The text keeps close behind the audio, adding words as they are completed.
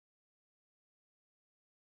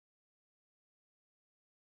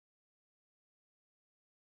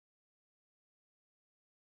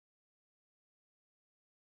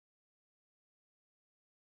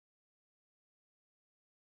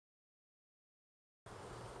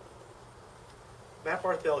Matt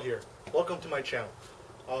Barthel here. Welcome to my channel.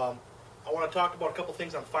 I want to talk about a couple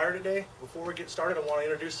things on fire today. Before we get started, I want to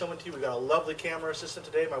introduce someone to you. We've got a lovely camera assistant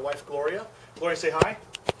today, my wife Gloria. Gloria, say hi.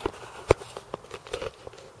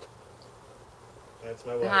 That's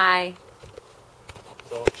my wife. Hi.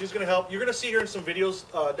 So she's going to help. You're going to see her in some videos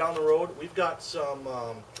down the road. We've got some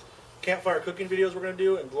campfire cooking videos we're going to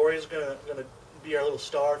do, and Gloria's going to be our little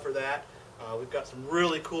star for that. We've got some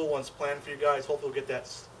really cool ones planned for you guys. Hopefully we'll get that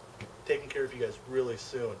taken care of you guys really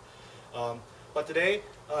soon. But today,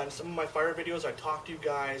 in some of my fire videos, I talked to you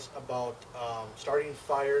guys about starting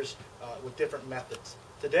fires with different methods.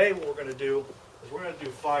 Today, what we're going to do is we're going to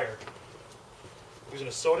do fire using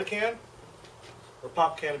a soda can or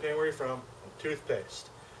pop can, depending where you're from, and toothpaste.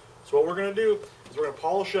 So what we're going to do is we're going to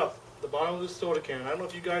polish up the bottom of this soda can. I don't know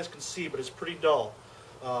if you guys can see, but it's pretty dull.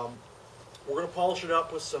 We're going to polish it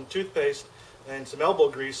up with some toothpaste and some elbow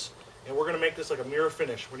grease, and we're going to make this like a mirror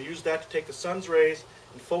finish. We're going to use that to take the sun's rays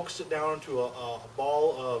and focus it down into a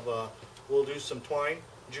ball of, we'll do some twine,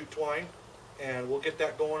 jute twine, and we'll get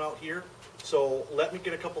that going out here. So let me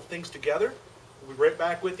get a couple things together. We'll be right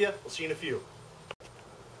back with you. We'll see you in a few.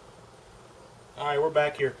 Alright, we're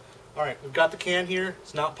back here. Alright, we've got the can here.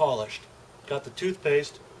 It's not polished. Got the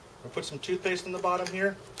toothpaste. We'll put some toothpaste in the bottom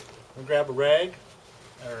here. We'll grab a rag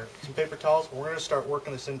or some paper towels. We're going to start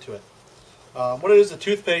working this into it. What it is, the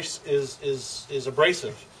toothpaste is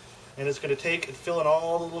abrasive, and it's going to take and fill in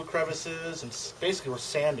all the little crevices, and basically we're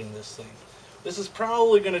sanding this thing. This is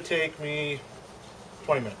probably going to take me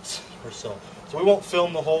 20 minutes or so. So we won't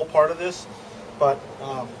film the whole part of this, but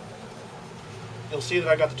you'll see that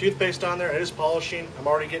I got the toothpaste on there. It is polishing. I'm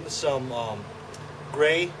already getting some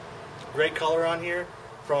gray color on here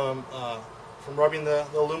from rubbing the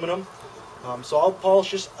aluminum. So I'll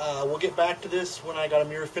polish this. We'll get back to this when I got a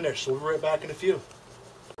mirror finish. So we'll be right back in a few.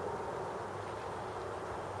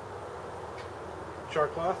 Char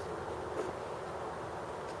cloth,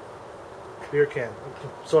 beer can,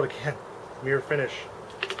 soda can, mirror finish,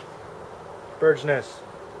 bird's nest.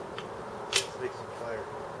 Let's make some fire.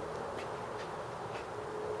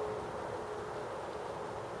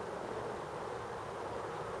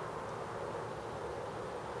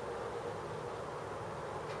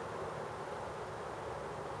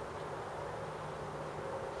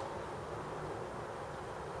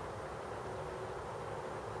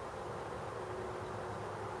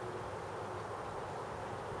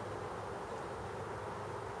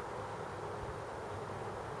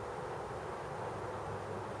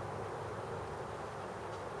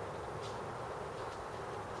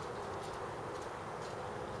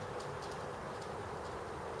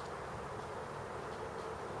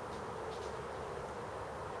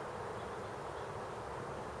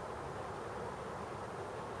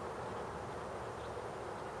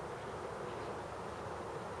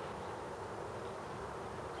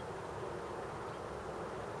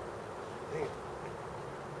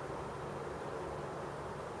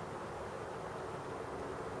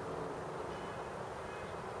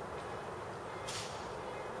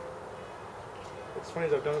 What's funny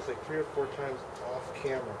is I've done this like 3 or 4 times off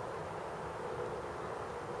camera.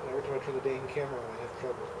 And every time I turn the dang camera on, I have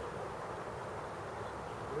trouble.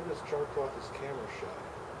 Look at this char cloth is camera shy.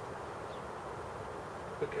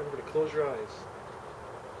 Look, everybody, close your eyes.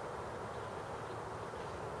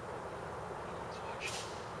 Let's watch it.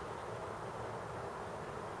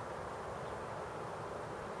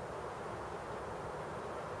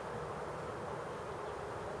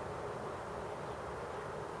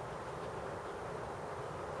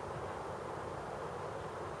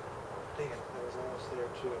 Damn, that was almost there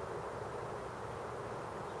too.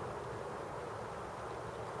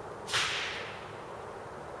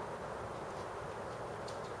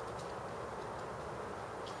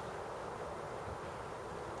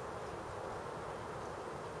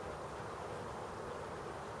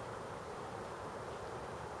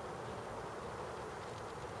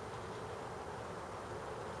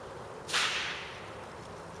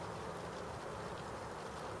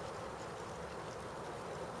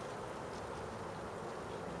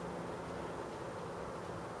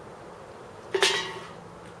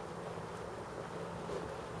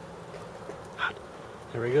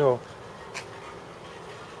 There we go.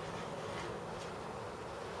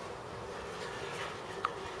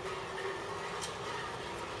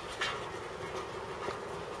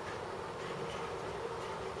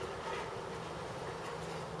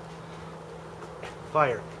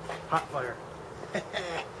 Fire. Hot fire.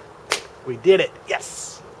 We did it.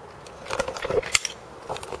 Yes.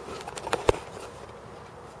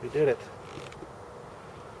 We did it.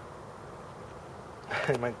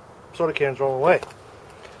 My soda can's rolling away.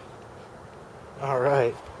 All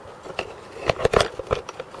right.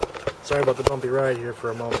 Sorry about the bumpy ride here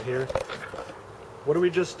for a moment here. What do we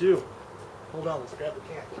just do? Hold on, let's grab the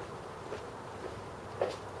can.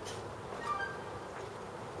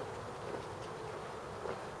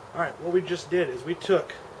 Alright, what we just did is we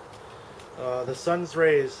took the sun's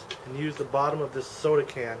rays and used the bottom of this soda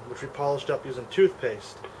can, which we polished up using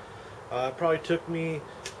toothpaste. It probably took me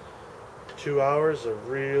 2 hours of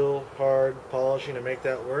real hard polishing to make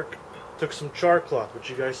that work. Took some char cloth, which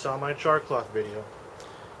you guys saw my char cloth video.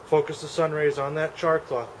 Focused the sun rays on that char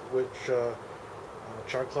cloth, which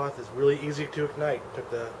char cloth is really easy to ignite.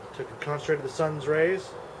 Took and concentrated the sun's rays.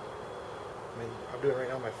 I mean, I'm doing it right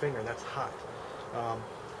now with my finger, and that's hot.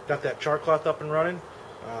 Got that char cloth up and running.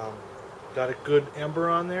 Got a good ember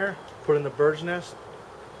on there. Put in the bird's nest.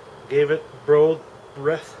 Gave it breathe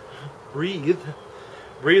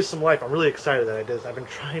some life. I'm really excited that I did this. I've been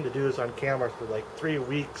trying to do this on camera for like 3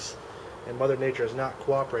 weeks, and Mother Nature has not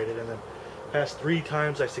cooperated. And then past 3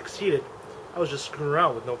 times I succeeded, I was just screwing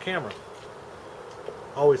around with no camera.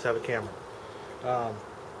 Always have a camera.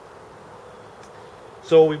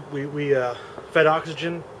 So we fed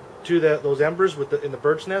oxygen to those embers in the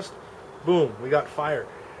bird's nest. Boom, we got fire.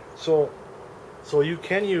 So you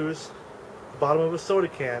can use the bottom of a soda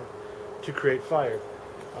can to create fire.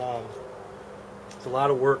 It's a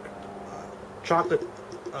lot of work. Chocolate,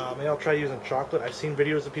 maybe I'll try using chocolate. I've seen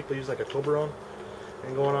videos of people use like a Toblerone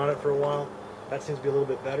and going on it for a while. That seems to be a little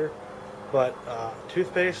bit better. But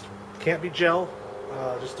toothpaste can't be gel,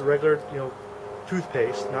 just the regular,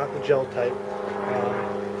 toothpaste, not the gel type.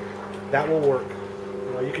 That will work.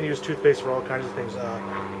 You can use toothpaste for all kinds of things.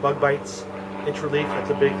 Bug bites, itch relief, that's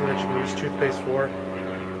a big thing that you can use toothpaste for.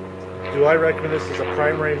 Do I recommend this as a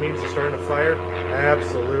primary means of starting a fire?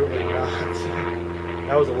 Absolutely not.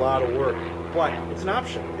 That was a lot of work. But it's an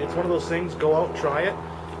option. It's one of those things, go out and try it,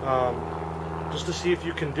 just to see if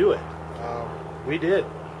you can do it. We did,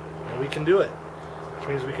 and we can do it, which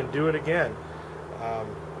means we can do it again.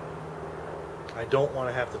 I don't want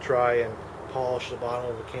to have to try and polish the bottom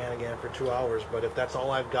of a can again for 2 hours, but if that's all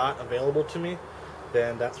I've got available to me,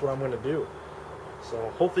 then that's what I'm going to do. So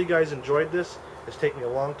hopefully you guys enjoyed this. It's taken me a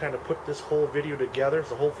long time to put this whole video together,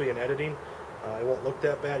 so hopefully in editing it won't look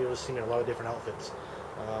that bad. You'll just see me in a lot of different outfits.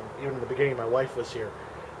 Even in the beginning my wife was here,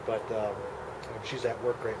 but she's at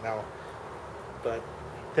work right now. But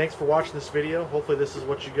thanks for watching this video. Hopefully this is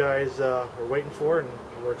what you guys were waiting for and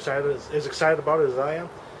were as excited about it as I am.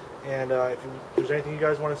 And if there's anything you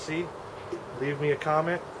guys want to see, leave me a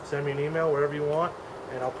comment, send me an email, whatever you want,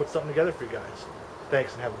 and I'll put something together for you guys.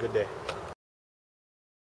 Thanks, and have a good day.